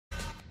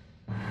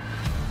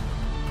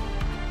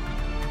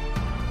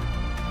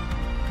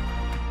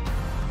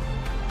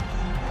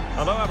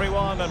Hello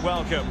everyone and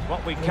welcome.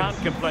 What we can't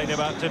complain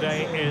about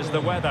today is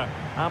the weather.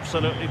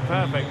 Absolutely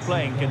perfect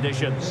playing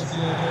conditions.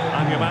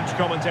 I'm your match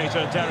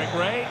commentator Derek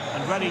Ray,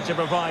 and ready to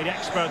provide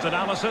expert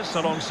analysis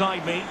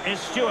alongside me is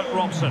Stuart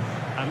Robson.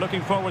 And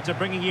looking forward to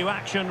bringing you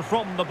action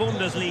from the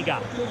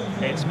Bundesliga.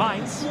 It's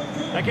Mainz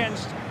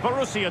against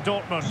Borussia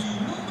Dortmund.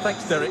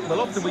 Thanks, Derek.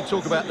 Well, often we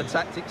talk about the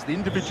tactics, the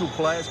individual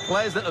players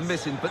that are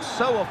missing, but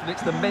so often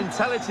it's the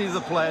mentality of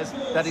the players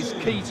that is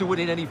key to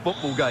winning any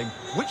football game.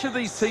 Which of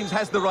these teams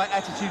has the right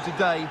attitude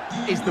today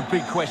is the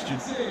big question.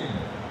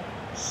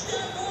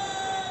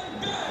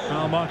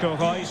 Well, Marco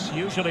Reus,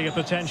 usually a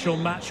potential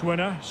match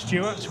winner.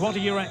 Stuart, what are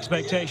your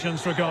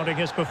expectations regarding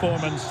his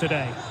performance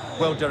today?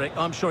 Well, Derek,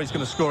 I'm sure he's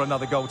going to score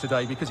another goal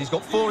today because he's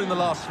got 4 in the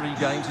last 3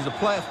 games. He's a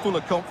player full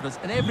of confidence,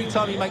 and every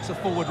time he makes a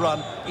forward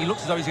run, he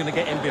looks as though he's going to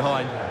get in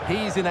behind.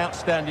 He's in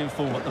outstanding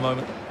form at the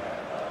moment.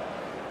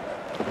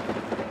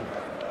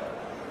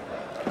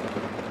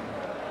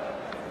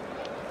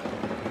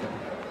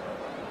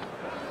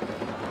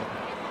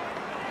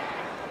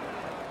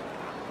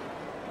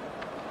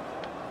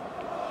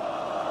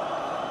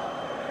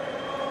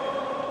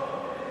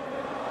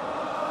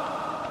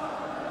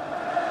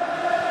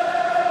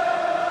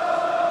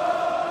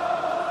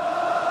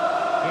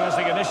 Here's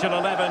the initial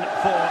 11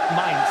 for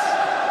Mainz.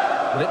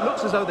 Well, it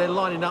looks as though they're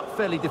lining up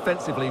fairly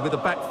defensively with a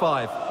back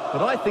 5.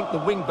 But I think the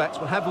wing-backs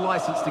will have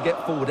licence to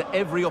get forward at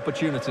every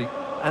opportunity.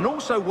 And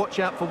also watch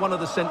out for one of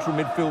the central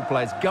midfield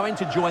players going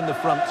to join the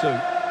front too.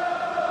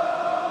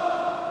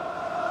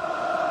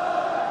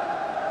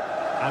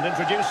 And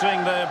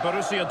introducing the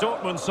Borussia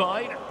Dortmund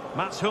side.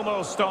 Mats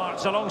Hummels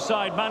starts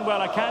alongside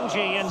Manuel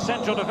Akanji in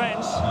central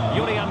defence.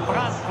 Julian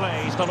Brandt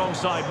plays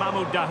alongside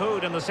Mahmoud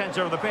Dahoud in the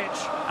centre of the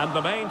pitch. And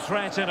the main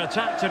threat in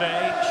attack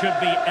today should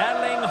be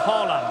Erling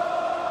Haaland.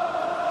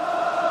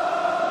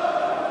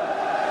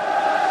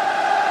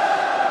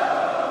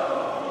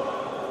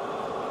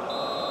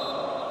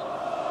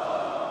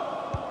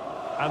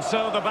 And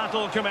so the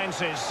battle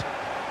commences.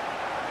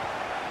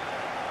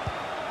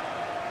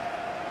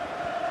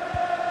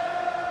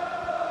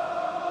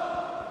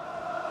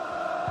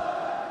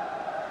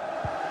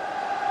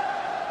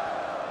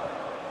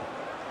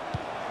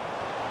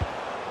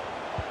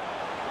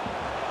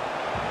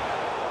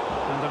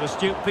 An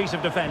astute piece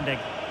of defending.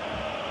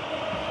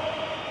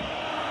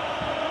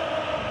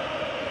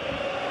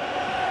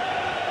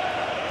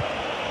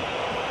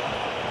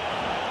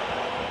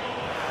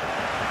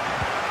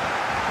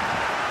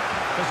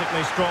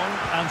 Physically strong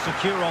and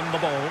secure on the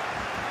ball.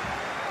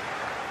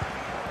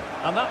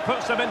 And that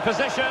puts them in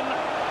position.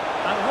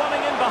 And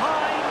running in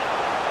behind.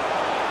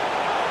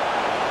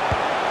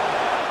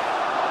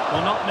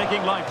 Well, not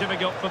making life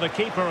difficult for the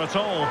keeper at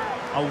all.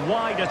 A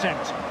wide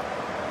attempt.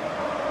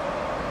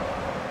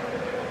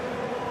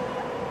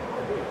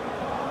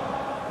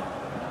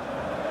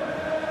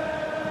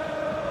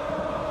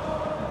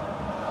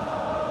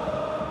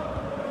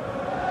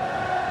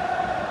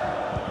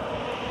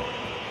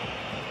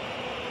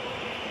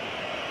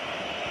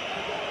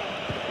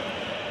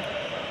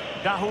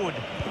 Dahoud.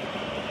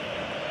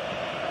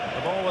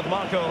 The ball with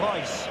Marco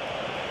Reus.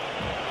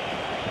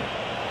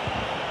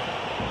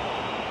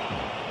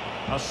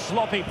 A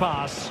sloppy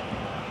pass.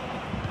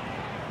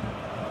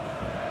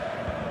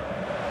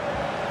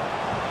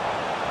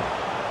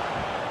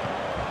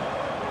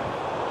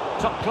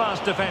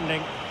 Top-class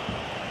defending.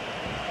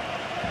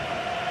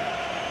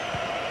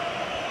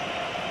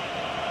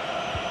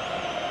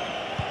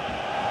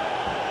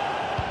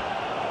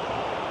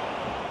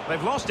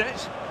 They've lost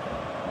it.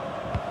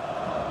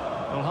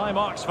 Well, high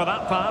marks for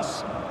that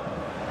pass.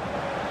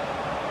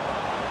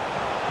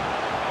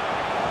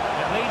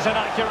 It needs an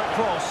accurate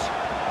cross.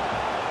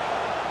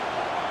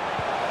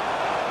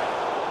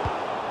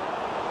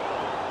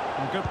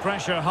 And good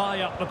pressure high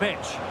up the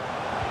pitch.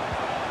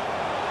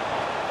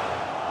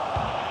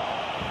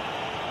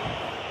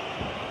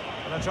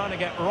 And they're trying to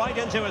get right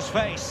into his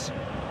face.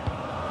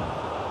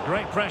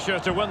 Great pressure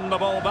to win the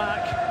ball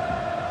back.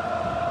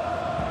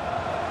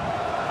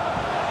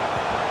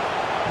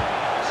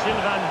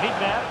 Sylvain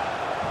Widmer.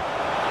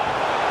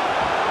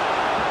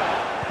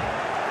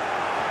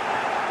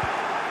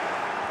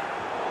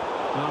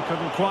 Well,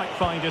 couldn't quite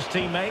find his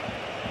teammate.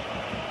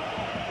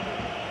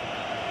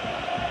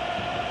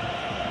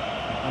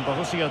 And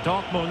Borussia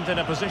Dortmund in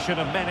a position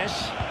of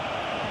menace.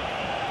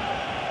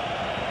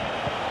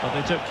 But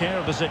they took care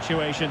of the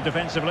situation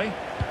defensively.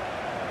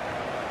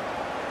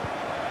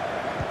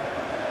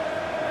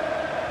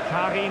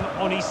 Karim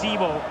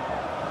Onisivo.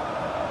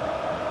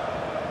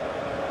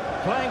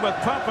 Playing with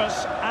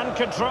purpose and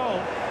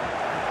control.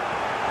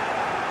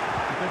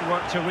 Good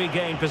work to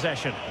regain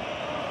possession.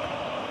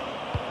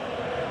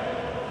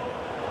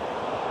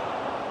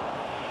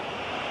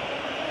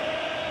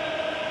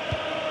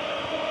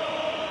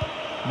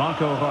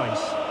 Marco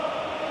Reus.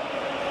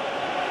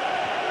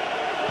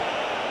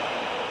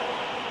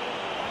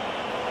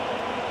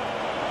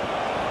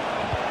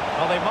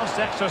 Well, they must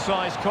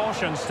exercise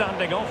caution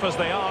standing off as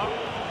they are.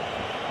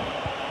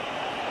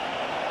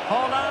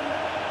 Haaland.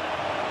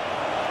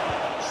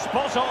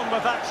 Spot on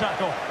with that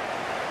tackle.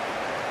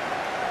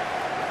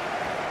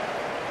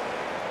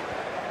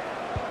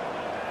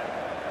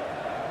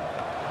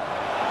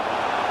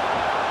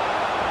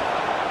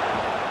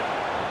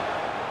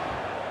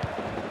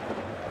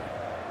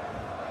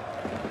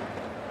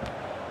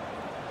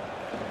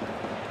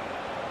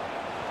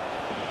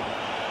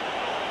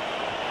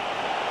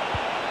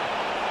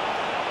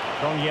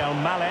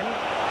 Malen.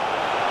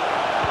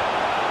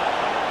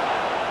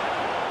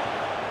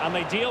 And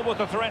they deal with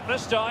the threat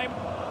this time.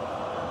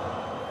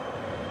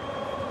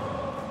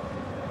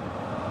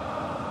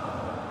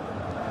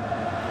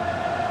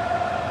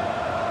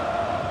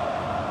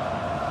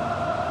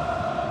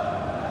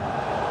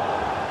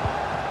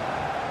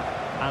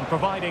 And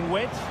providing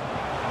width.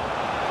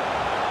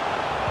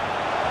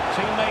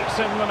 Teammates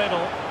in the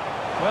middle.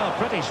 Well,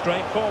 pretty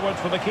straightforward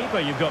for the keeper,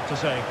 you've got to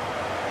say.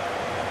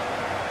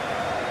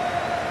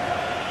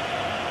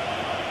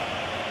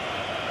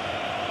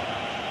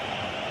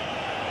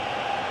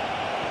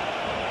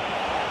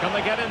 Can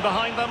they get in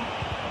behind them?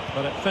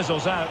 But it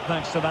fizzles out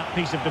thanks to that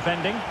piece of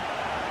defending.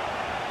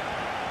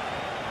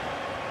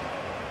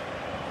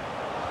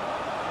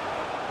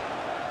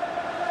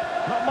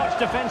 Not much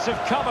defensive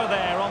cover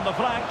there on the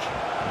flank.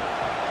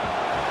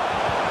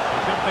 He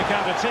could pick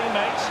out a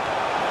teammate.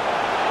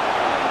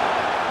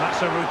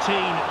 That's a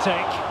routine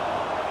take.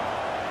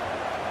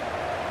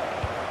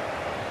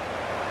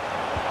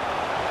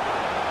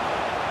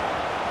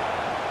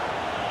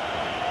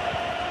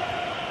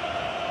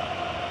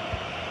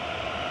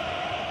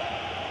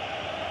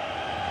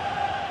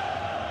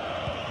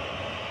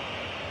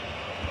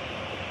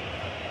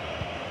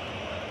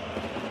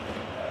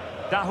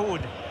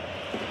 Dahoud.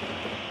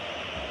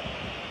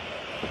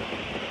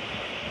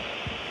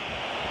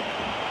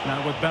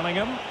 Now with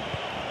Bellingham.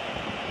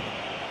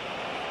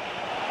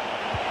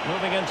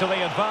 Moving into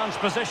the advanced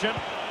position.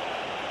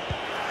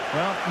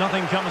 Well,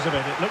 nothing comes of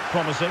it. It looked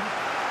promising.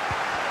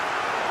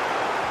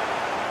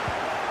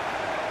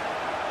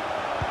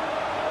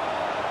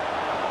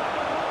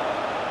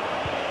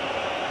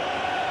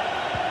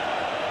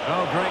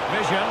 Oh, great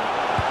vision.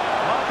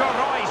 Marco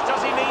Reus,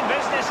 does he mean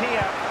business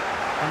here?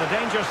 And the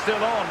danger's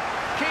still on.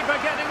 Keeper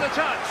getting the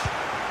touch.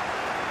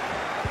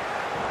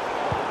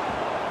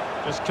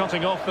 Just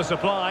cutting off the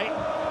supply.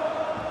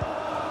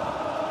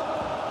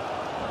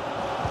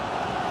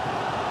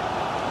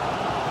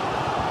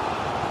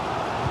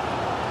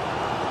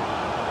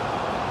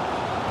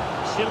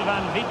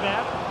 Sylvain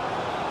Wigner.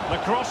 The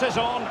cross is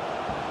on.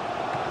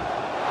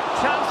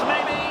 Chance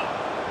maybe.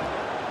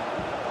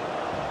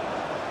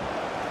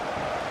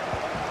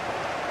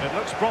 It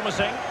looks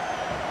promising.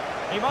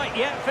 He might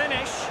yet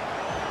finish.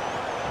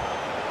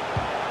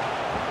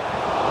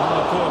 On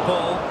the poor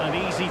ball and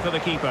easy for the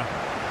keeper.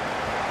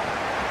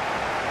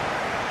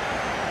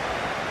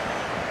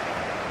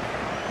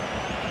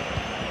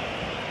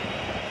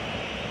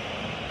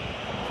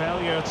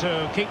 Failure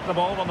to keep the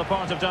ball on the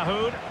part of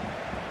Dahoud.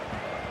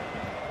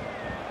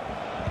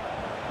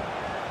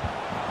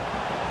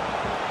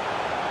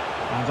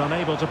 And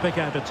unable to pick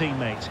out a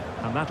teammate.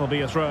 And that'll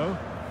be a throw.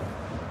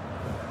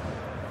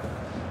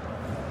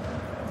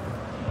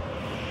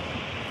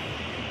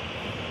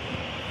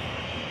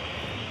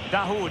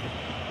 Dahoud.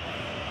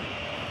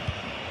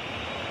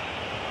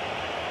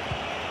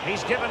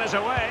 He's given us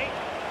away.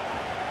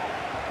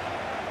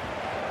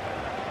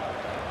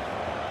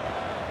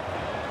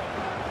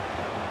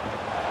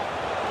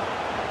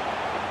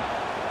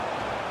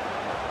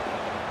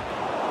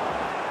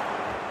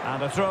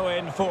 And a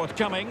throw-in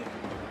forthcoming.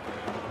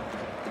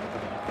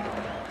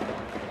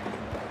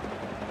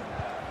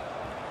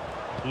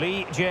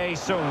 Lee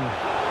Jae-sung.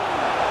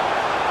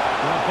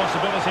 More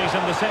possibilities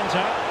in the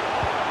centre.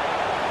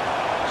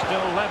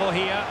 Still level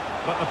here,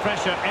 but the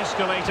pressure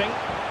escalating.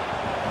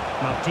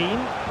 Martin.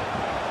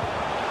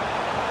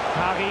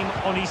 Karim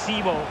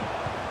Onisibo.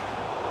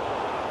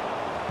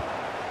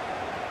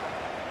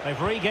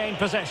 They've regained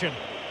possession.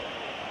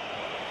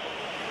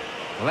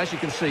 Well, as you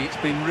can see, it's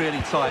been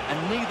really tight,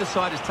 and neither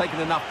side has taken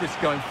enough risk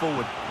going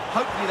forward.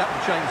 Hopefully that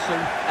will change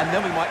soon, and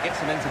then we might get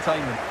some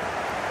entertainment.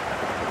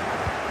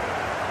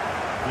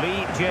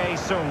 Lee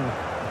Jae-sung.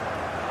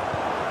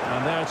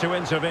 And there to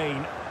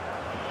intervene.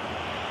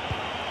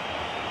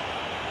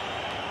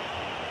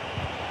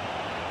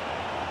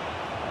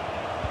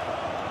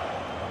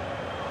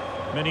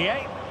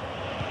 Meunier.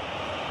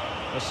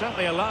 They're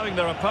certainly allowing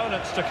their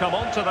opponents to come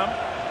onto them.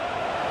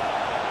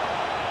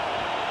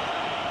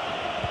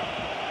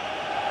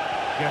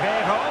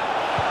 Guerrero.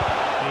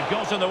 He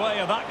got in the way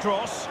of that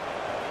cross.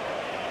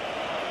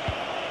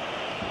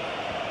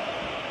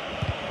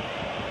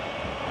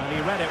 And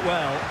he read it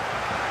well.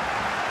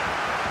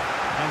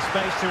 And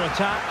space to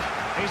attack.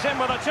 He's in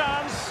with a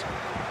chance.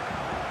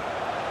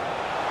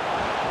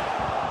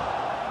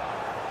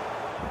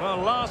 Well,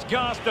 last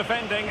gasp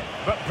defending,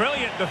 but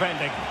brilliant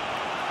defending.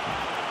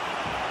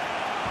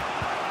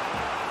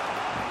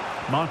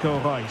 Marco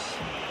Reus.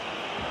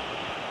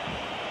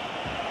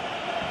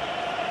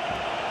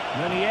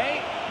 Meunier.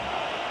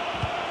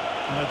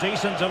 And a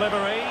decent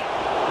delivery.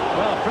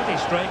 Well, pretty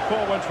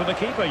straightforward for the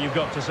keeper, you've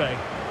got to say.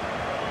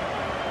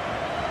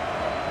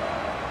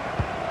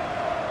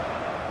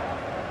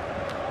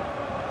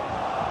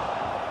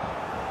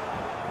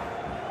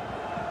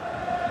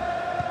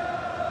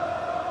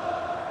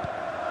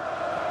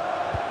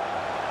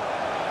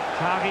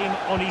 Karim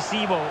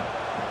Onisibo.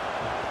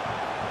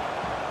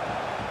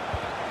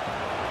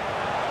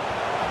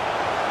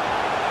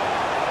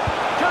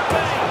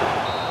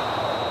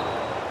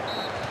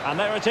 And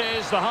there it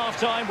is, the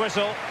half-time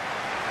whistle.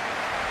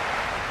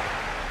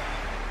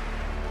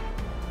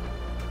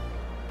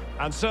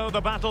 And so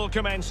the battle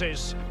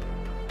commences.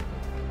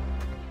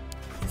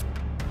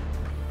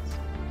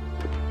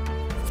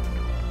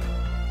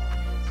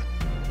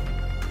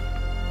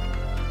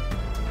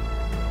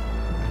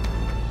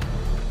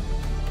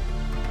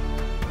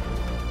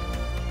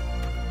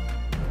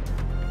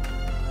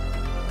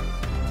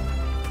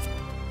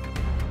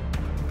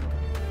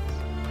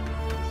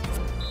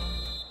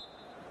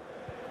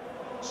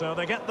 So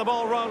they get the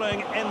ball rolling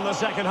in the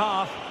second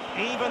half.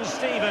 Even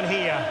Steven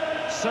here.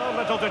 So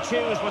little to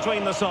choose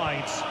between the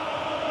sides.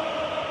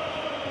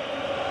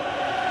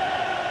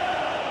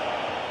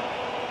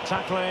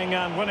 Tackling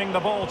and winning the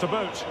ball to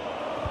boot.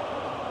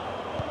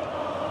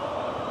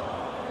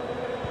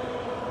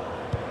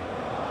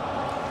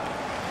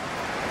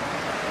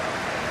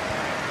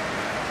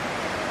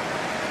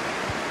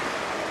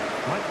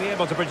 Might be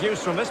able to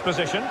produce from this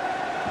position.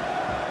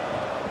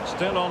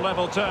 Still on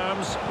level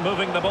terms,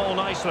 moving the ball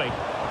nicely.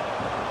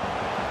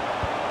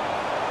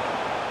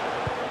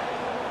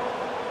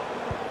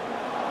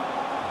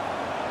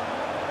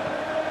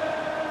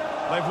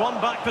 They've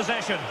won back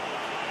possession.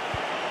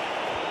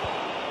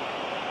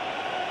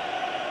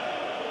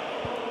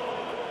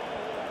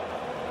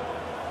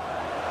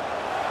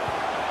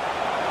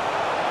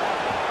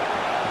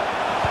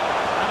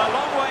 And a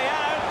long way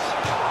out.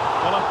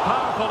 Well, a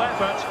powerful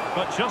effort,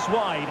 but just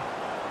wide.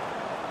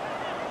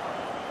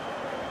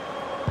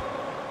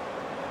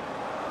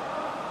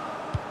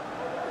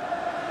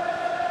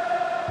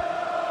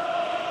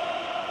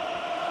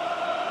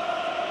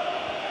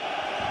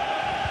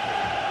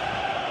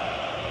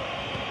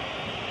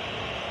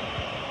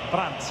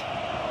 Brandt.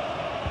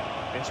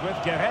 It's with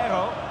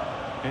Guerrero.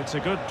 It's a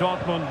good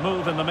Dortmund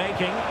move in the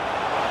making.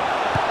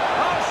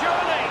 Oh,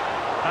 surely!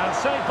 And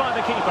saved by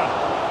the keeper.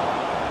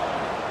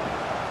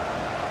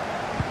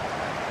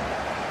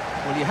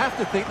 Well, you have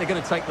to think they're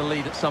going to take the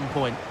lead at some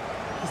point,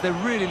 because they're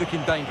really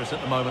looking dangerous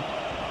at the moment.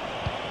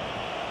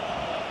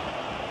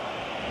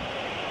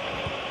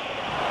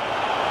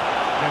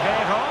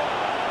 Guerrero.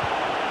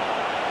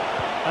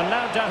 And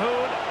now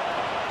Dahoud.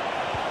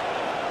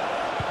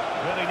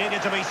 Really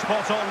needed to be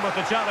spot on with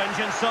the challenge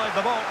inside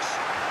the box.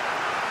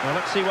 Well,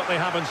 let's see what they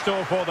have in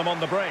store for them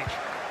on the break.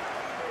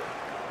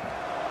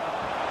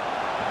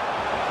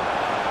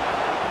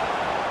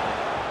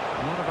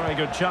 Not a very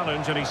good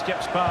challenge, and he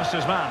skips past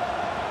his man.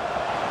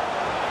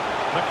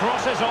 The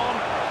cross is on.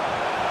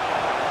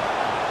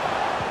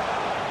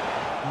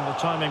 And the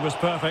timing was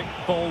perfect.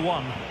 Ball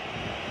one.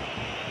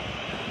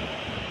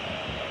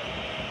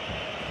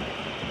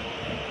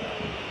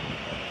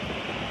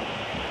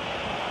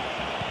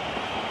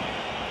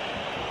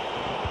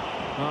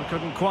 Well,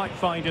 couldn't quite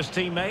find his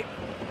teammate.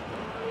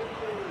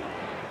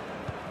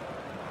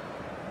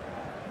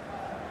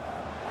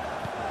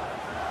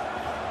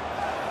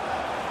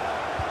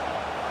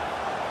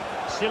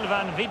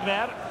 Sylvain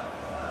Widmer.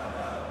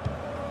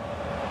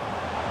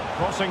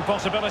 Crossing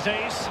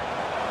possibilities.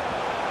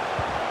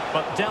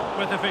 But dealt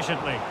with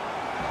efficiently.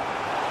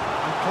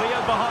 And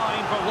cleared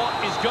behind for what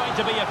is going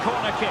to be a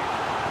corner kick.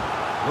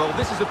 Well,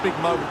 this is a big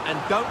moment, and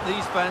don't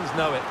these fans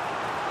know it?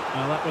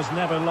 Well, that was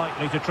never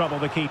likely to trouble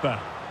the keeper.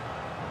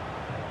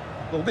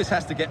 Well, this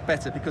has to get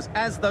better, because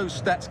as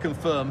those stats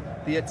confirm,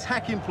 the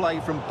attacking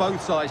play from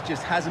both sides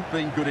just hasn't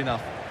been good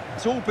enough.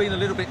 It's all been a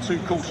little bit too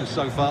cautious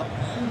so far.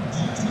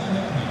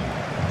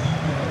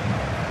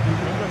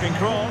 Good looking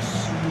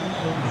cross.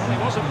 Well, he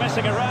wasn't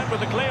messing around with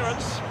the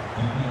clearance.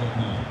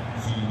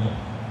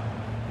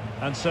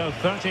 And so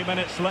 30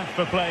 minutes left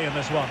for play in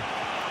this one.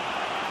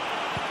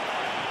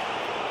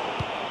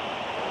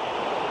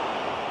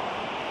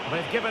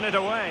 They've given it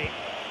away.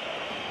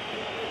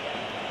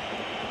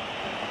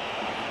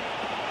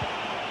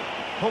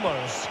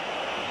 Hummels.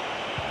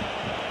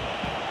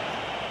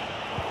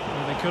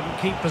 Well, they couldn't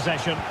keep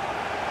possession.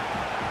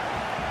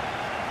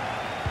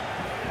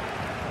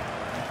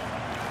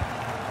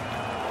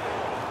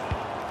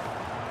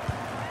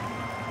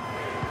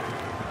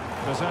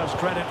 Deserves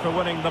credit for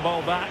winning the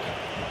ball back.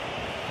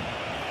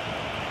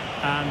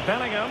 And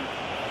Bellingham.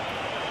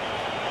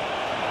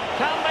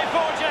 Can they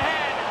forge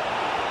ahead?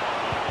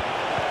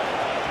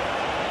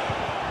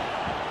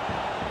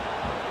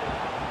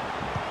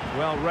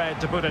 Well read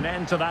to put an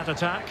end to that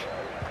attack.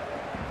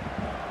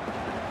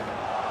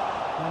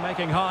 They're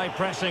making high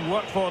pressing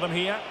work for them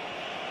here.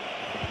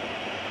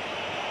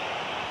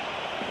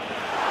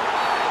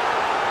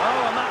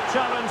 Oh, and that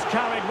challenge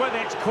carried with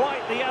it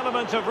quite the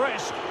element of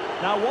risk.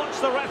 Now, what's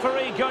the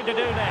referee going to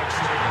do next?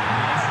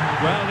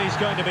 Well, he's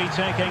going to be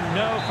taking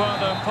no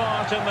further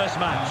part in this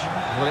match.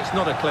 Well, it's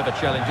not a clever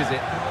challenge, is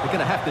it? They're going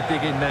to have to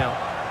dig in now.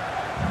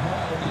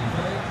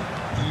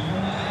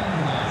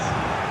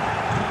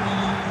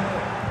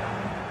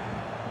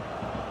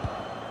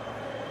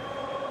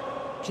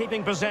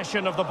 Keeping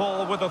possession of the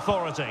ball with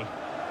authority. And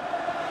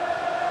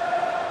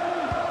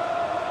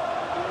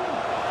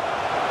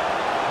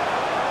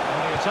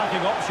the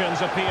attacking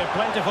options appear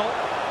plentiful,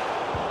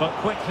 but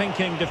quick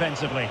thinking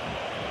defensively.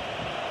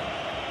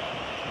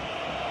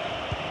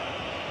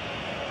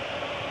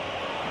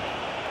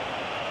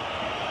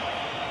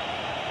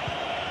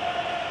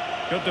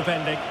 Good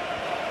defending.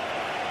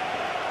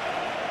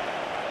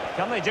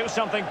 Can they do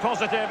something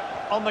positive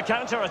on the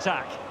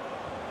counter-attack?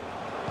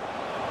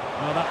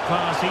 Well, that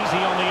pass easy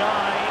on the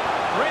eye.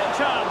 Real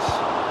chance.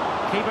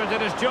 Keeper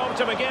did his job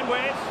to begin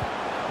with.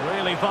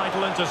 Really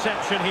vital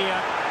interception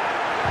here.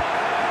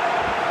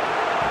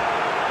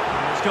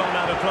 And it's gone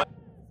out of play.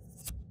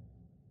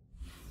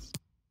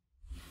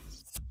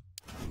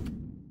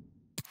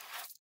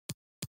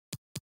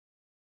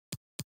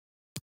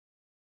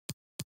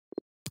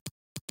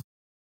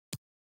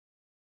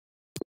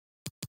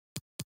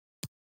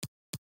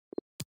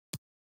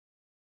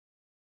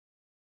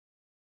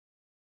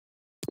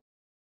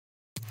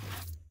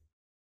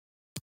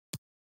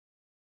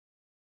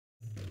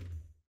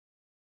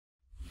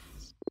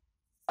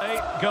 A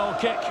goal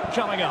kick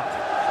coming up.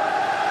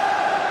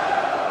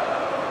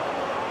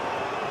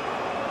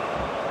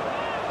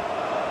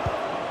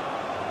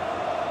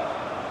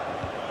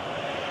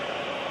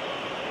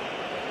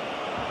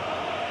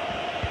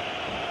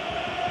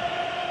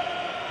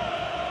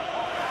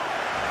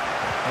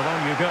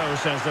 Along you go,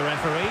 says the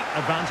referee.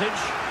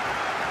 Advantage.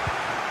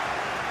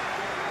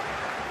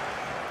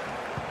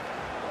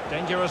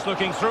 Dangerous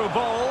looking through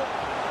ball.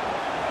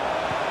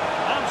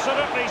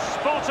 Absolutely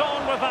spot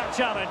on with that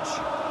challenge.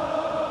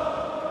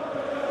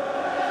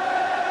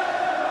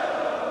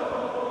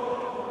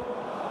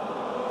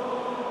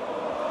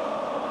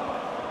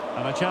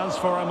 And a chance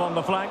for him on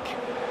the flank.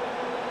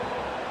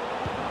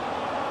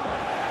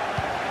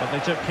 But they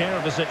took care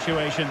of the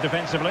situation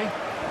defensively.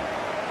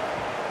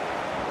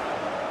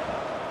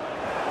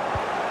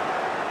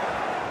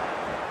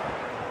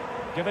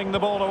 Giving the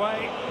ball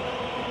away.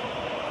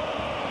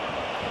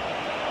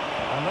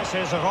 And this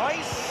is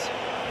Royce.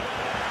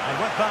 And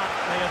with that,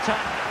 the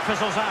attack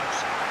fizzles out.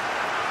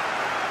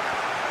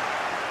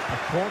 A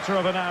quarter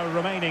of an hour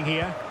remaining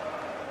here.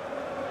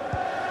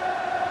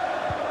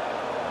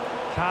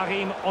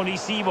 Karim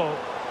Onisibo.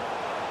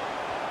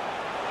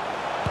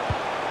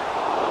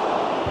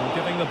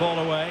 Giving the ball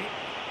away.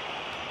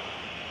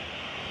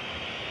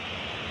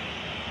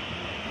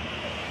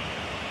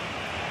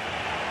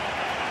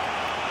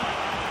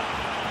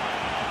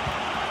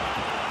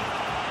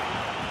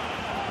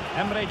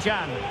 Emre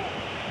Can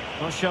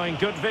was showing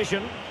good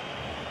vision.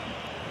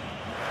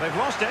 They've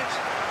lost it.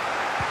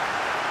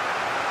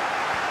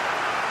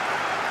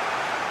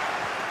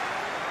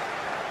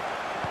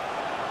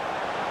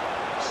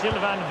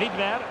 Sylvain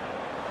Widmer.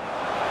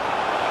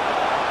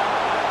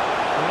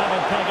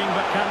 Level pegging,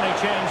 but can they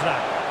change that?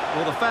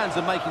 Well, the fans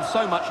are making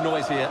so much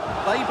noise here.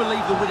 They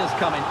believe the winner's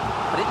coming,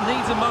 but it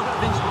needs a moment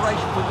of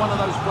inspiration for one of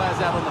those players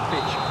out on the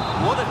pitch.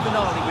 What a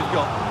finale we've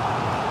got.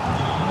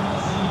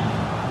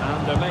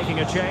 And they're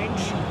making a change.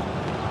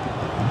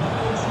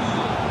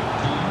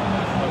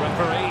 The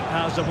referee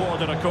has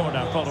awarded a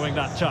corner following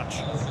that touch.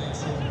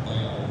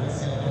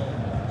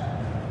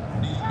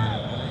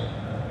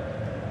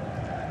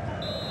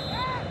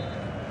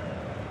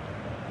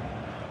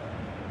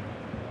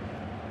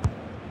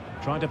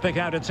 Trying to pick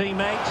out a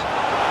teammate.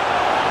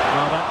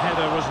 Well, that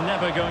header was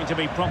never going to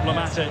be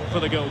problematic for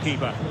the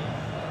goalkeeper.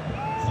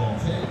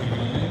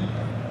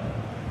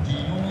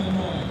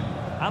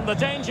 And the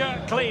danger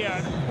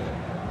cleared.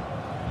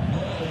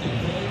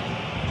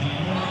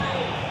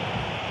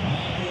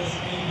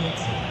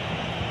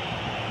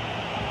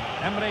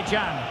 Emre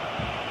Can.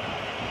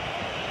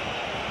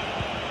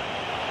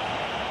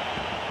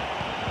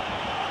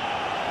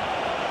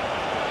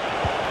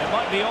 It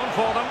might be on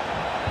for them.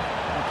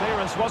 The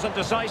clearance wasn't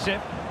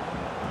decisive.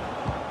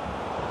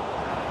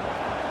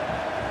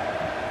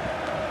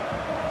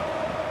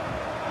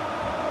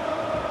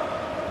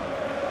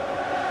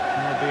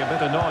 They'd be a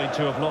bit annoyed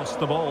to have lost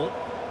the ball.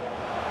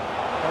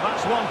 Well,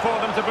 that's one for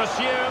them to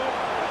pursue.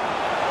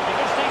 He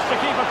just needs to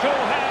keep a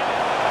cool head.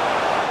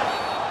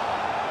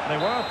 They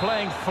were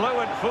playing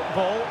fluid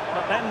football,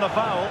 but then the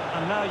foul,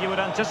 and now you would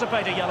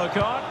anticipate a yellow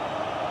card.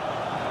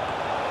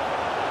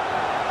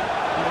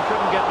 They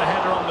couldn't get the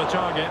header on the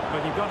target,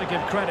 but you've got to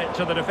give credit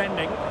to the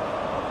defending.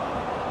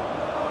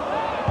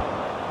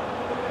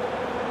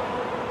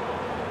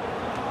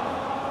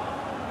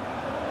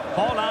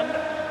 Holland.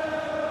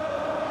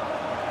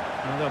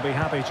 And they'll be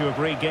happy to have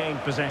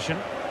regained possession.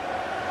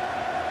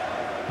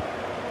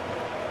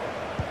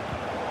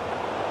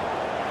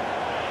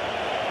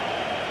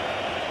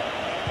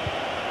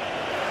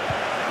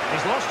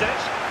 He's lost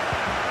it.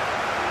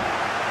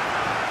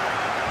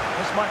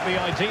 This might be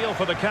ideal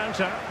for the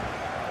counter.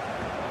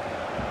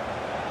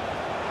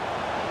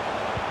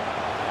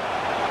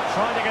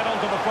 Trying to get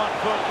onto the front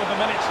foot with the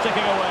minutes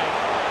ticking away.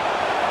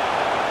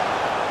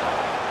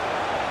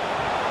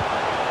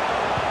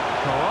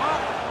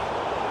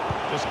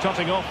 Just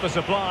cutting off the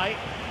supply.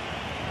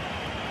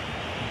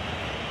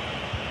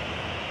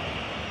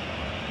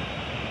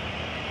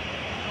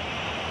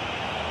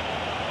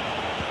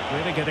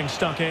 Really getting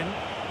stuck in. The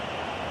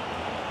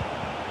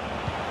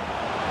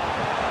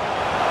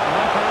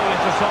referee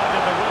has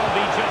decided there will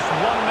be just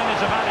 1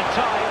 minute of added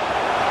time.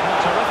 A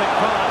terrific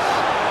pass.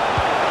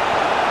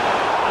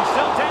 And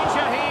still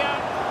danger here.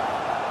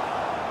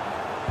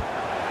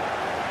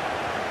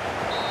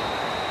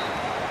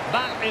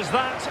 That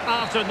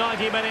after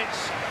 90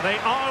 minutes, they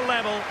are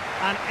level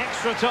and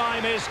extra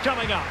time is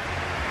coming up.